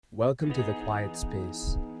Welcome to The Quiet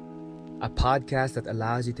Space, a podcast that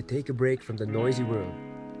allows you to take a break from the noisy world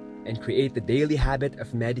and create the daily habit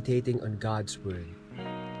of meditating on God's Word.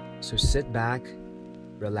 So sit back,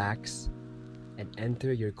 relax, and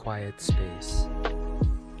enter your quiet space.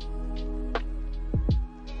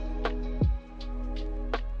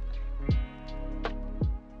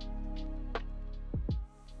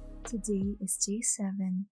 Today is day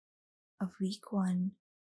 7 of week 1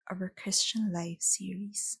 of our Christian Life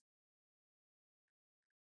series.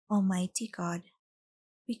 Almighty God,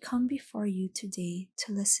 we come before you today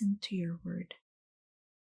to listen to your word.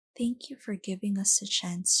 Thank you for giving us the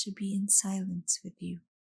chance to be in silence with you.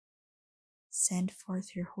 Send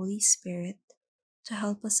forth your Holy Spirit to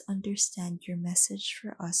help us understand your message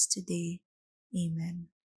for us today. Amen.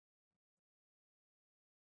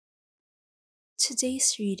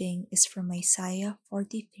 Today's reading is from Isaiah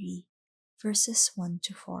 43, verses 1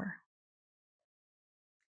 to 4.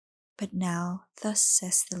 But now, thus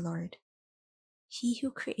says the Lord, He who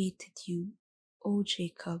created you, O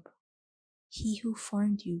Jacob, He who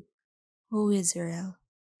formed you, O Israel,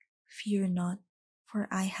 fear not, for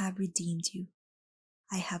I have redeemed you.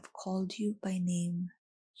 I have called you by name,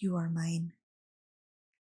 you are mine.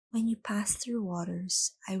 When you pass through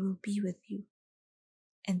waters, I will be with you,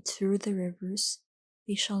 and through the rivers,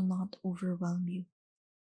 they shall not overwhelm you.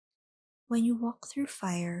 When you walk through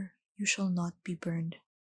fire, you shall not be burned,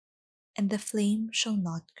 and the flame shall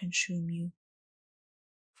not consume you.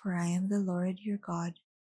 For I am the Lord your God,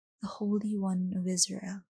 the Holy One of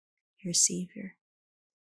Israel, your Savior.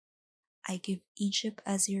 I give Egypt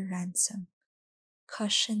as your ransom,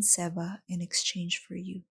 Cush and Seba in exchange for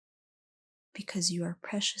you, because you are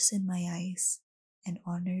precious in my eyes and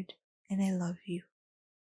honored, and I love you.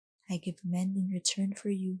 I give men in return for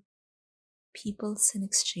you, peoples in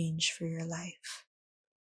exchange for your life.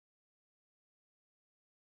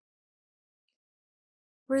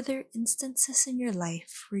 Were there instances in your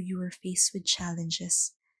life where you were faced with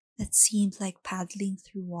challenges that seemed like paddling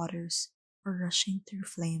through waters or rushing through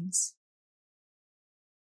flames?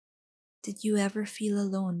 Did you ever feel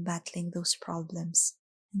alone battling those problems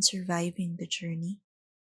and surviving the journey?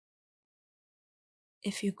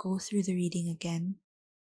 If you go through the reading again,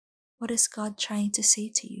 what is God trying to say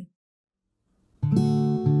to you?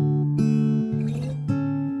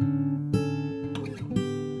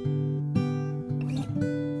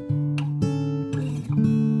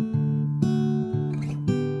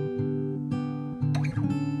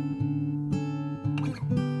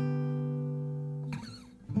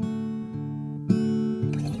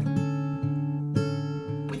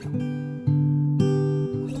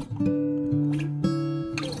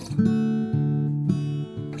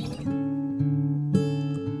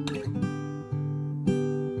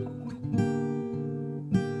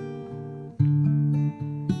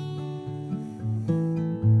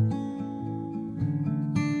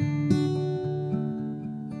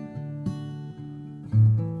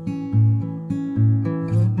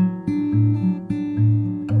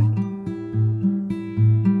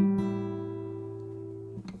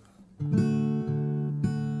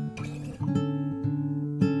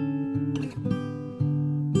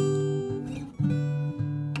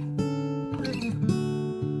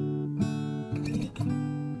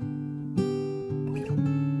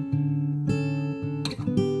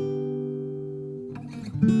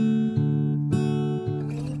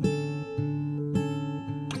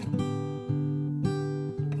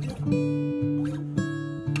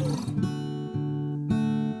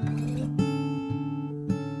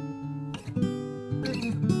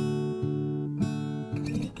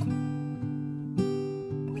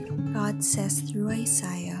 God says through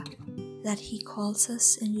Isaiah that He calls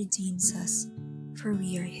us and redeems us, for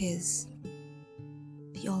we are His.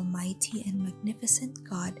 The Almighty and Magnificent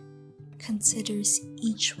God considers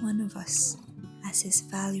each one of us as His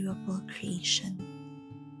valuable creation.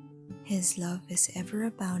 His love is ever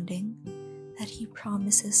abounding, that He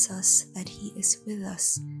promises us that He is with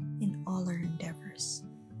us in all our endeavors.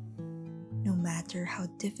 No matter how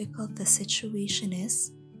difficult the situation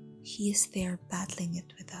is, He is there battling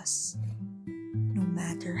it with us. No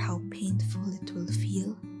matter how painful it will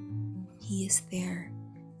feel, He is there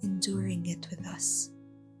enduring it with us.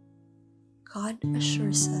 God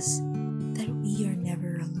assures us that we are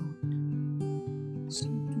never alone. So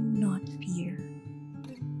do not fear,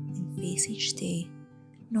 and face each day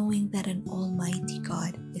knowing that an Almighty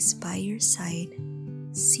God is by your side,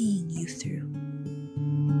 seeing you through.